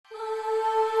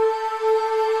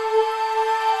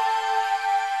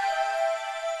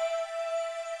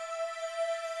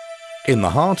In the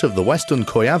heart of the Western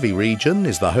Koyavi region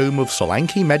is the home of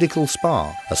Solanki Medical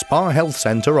Spa, a spa health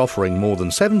centre offering more than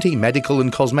 70 medical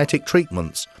and cosmetic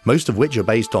treatments, most of which are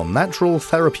based on natural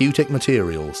therapeutic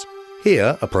materials.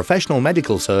 Here, a professional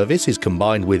medical service is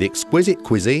combined with exquisite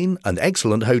cuisine and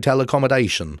excellent hotel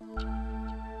accommodation.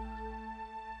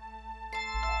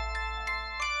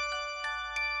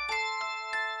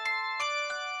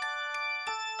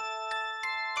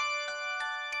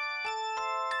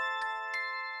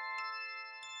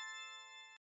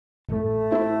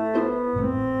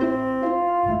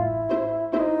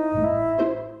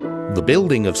 The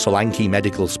building of Solanki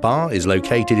Medical Spa is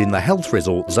located in the health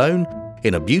resort zone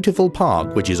in a beautiful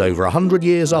park which is over 100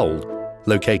 years old,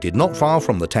 located not far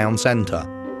from the town centre.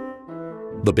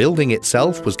 The building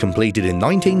itself was completed in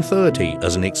 1930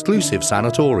 as an exclusive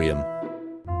sanatorium.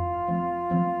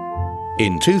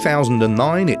 In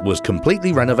 2009 it was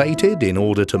completely renovated in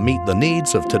order to meet the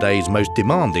needs of today's most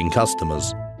demanding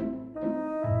customers.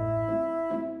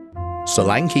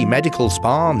 Solanki Medical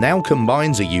Spa now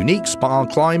combines a unique spa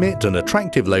climate and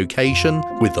attractive location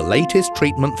with the latest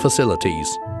treatment facilities.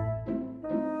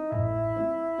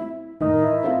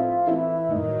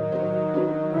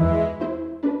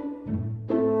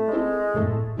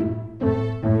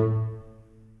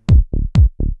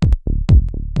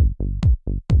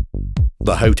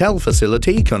 The hotel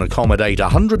facility can accommodate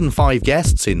 105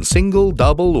 guests in single,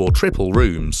 double or triple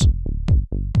rooms.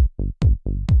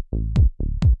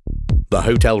 The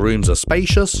hotel rooms are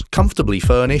spacious, comfortably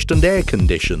furnished and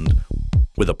air-conditioned,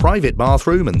 with a private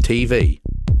bathroom and TV.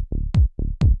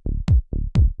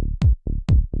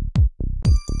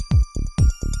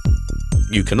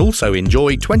 You can also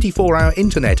enjoy 24-hour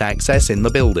internet access in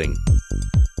the building.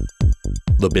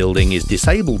 The building is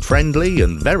disabled-friendly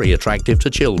and very attractive to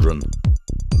children.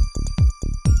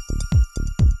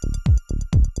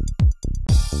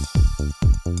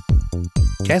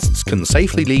 Guests can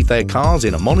safely leave their cars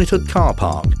in a monitored car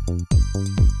park.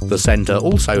 The centre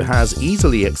also has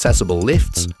easily accessible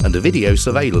lifts and a video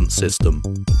surveillance system.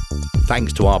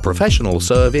 Thanks to our professional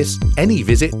service, any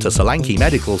visit to Solanki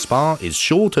Medical Spa is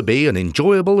sure to be an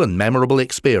enjoyable and memorable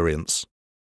experience.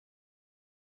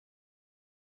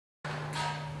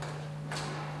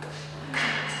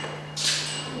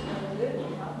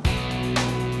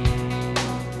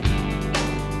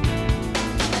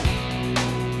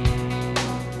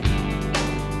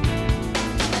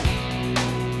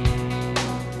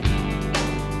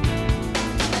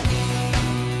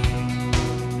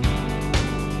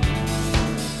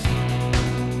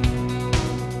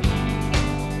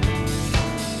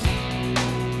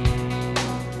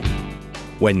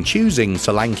 When choosing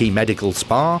Solanki Medical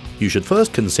Spa, you should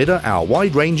first consider our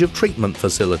wide range of treatment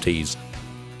facilities,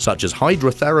 such as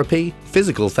hydrotherapy,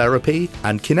 physical therapy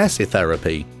and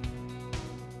kinesiotherapy.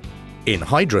 In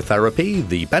hydrotherapy,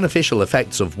 the beneficial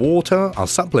effects of water are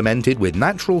supplemented with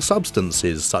natural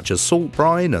substances such as salt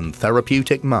brine and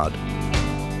therapeutic mud.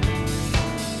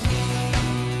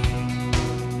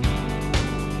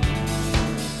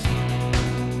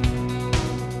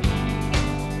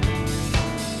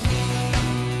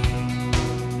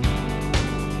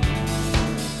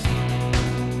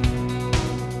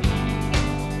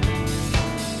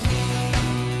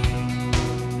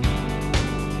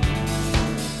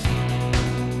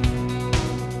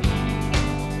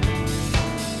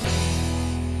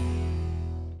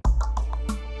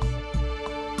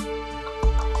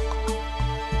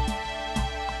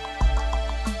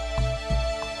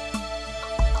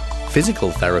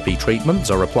 Physical therapy treatments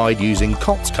are applied using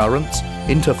COTS currents,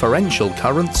 interferential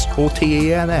currents or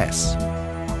TENS.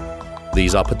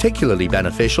 These are particularly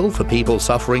beneficial for people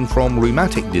suffering from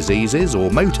rheumatic diseases or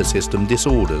motor system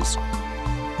disorders.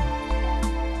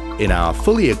 In our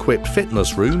fully equipped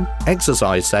fitness room,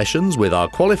 exercise sessions with our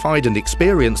qualified and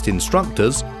experienced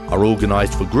instructors are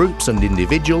organised for groups and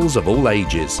individuals of all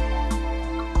ages.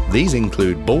 These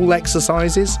include ball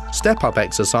exercises, step-up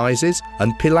exercises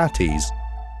and Pilates.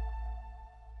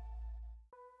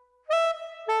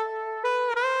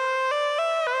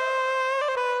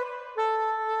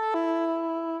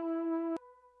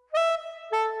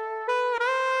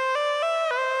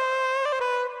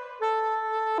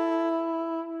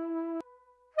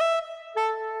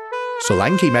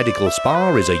 Solanki Medical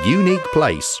Spa is a unique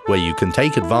place where you can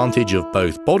take advantage of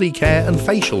both body care and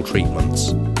facial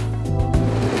treatments.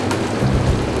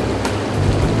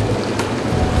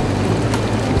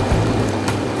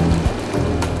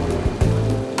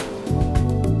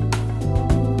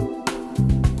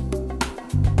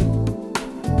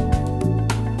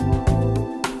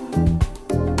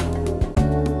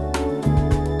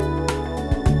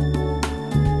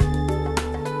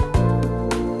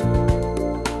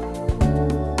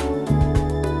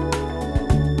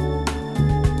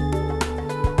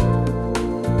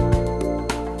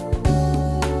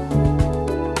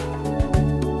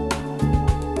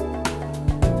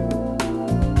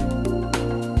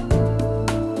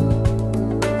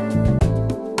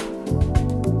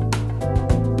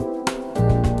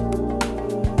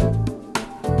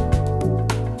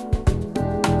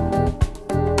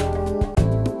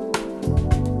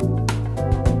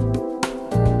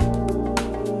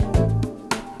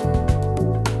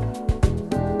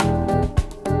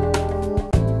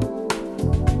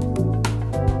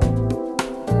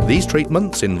 These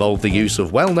treatments involve the use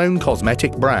of well-known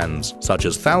cosmetic brands such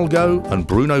as Thalgo and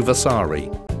Bruno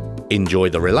Vasari. Enjoy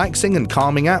the relaxing and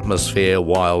calming atmosphere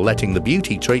while letting the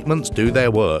beauty treatments do their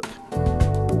work.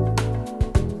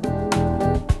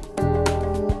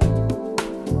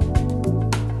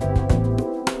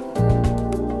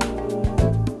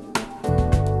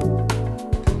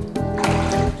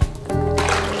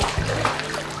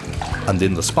 And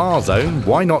in the spa zone,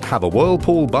 why not have a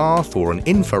whirlpool bath or an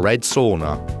infrared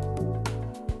sauna?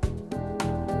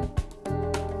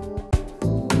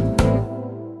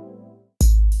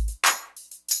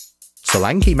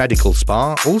 Solanki Medical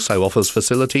Spa also offers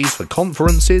facilities for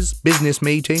conferences, business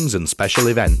meetings and special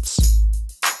events.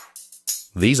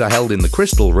 These are held in the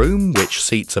Crystal Room, which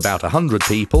seats about 100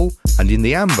 people, and in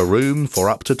the Amber Room for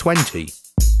up to 20.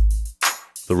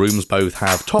 The rooms both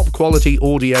have top-quality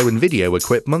audio and video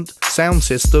equipment, sound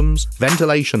systems,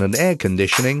 ventilation and air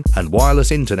conditioning, and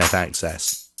wireless internet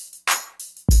access.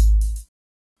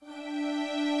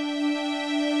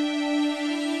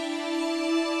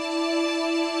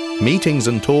 Meetings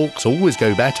and talks always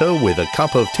go better with a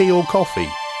cup of tea or coffee,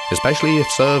 especially if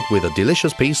served with a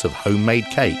delicious piece of homemade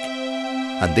cake.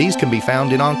 And these can be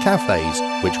found in our cafes,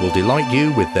 which will delight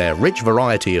you with their rich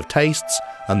variety of tastes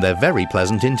and their very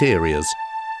pleasant interiors.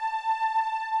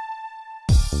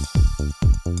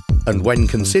 And when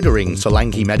considering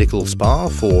Solanki Medical Spa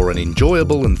for an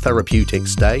enjoyable and therapeutic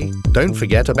stay, don't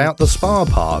forget about the spa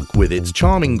park with its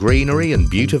charming greenery and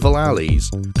beautiful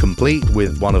alleys, complete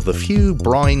with one of the few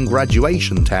brine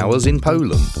graduation towers in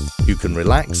Poland. You can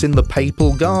relax in the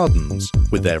Papal Gardens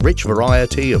with their rich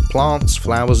variety of plants,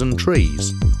 flowers and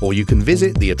trees, or you can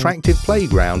visit the attractive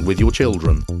playground with your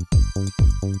children.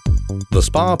 The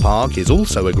spa park is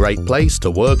also a great place to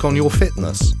work on your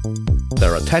fitness.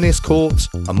 There are tennis courts,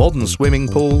 a modern swimming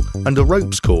pool and a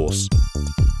ropes course.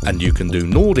 And you can do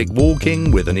Nordic walking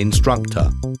with an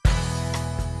instructor.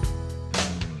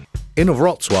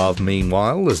 Inowrocław,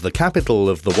 meanwhile, as the capital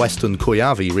of the Western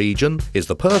Kujawi region, is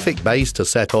the perfect base to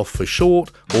set off for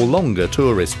short or longer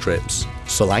tourist trips.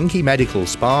 Solanki Medical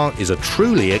Spa is a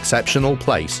truly exceptional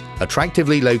place,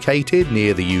 attractively located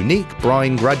near the unique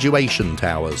brine graduation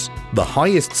towers. The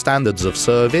highest standards of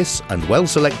service and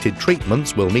well-selected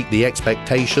treatments will meet the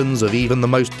expectations of even the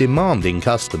most demanding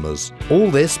customers. All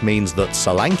this means that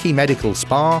Solanki Medical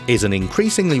Spa is an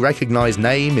increasingly recognized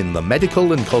name in the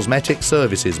medical and cosmetic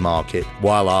services market,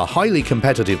 while our highly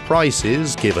competitive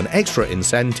prices give an extra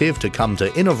incentive to come to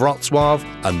Inowrocław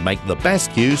and make the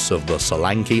best use of the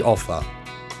Solanki offer.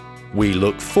 We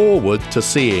look forward to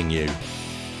seeing you.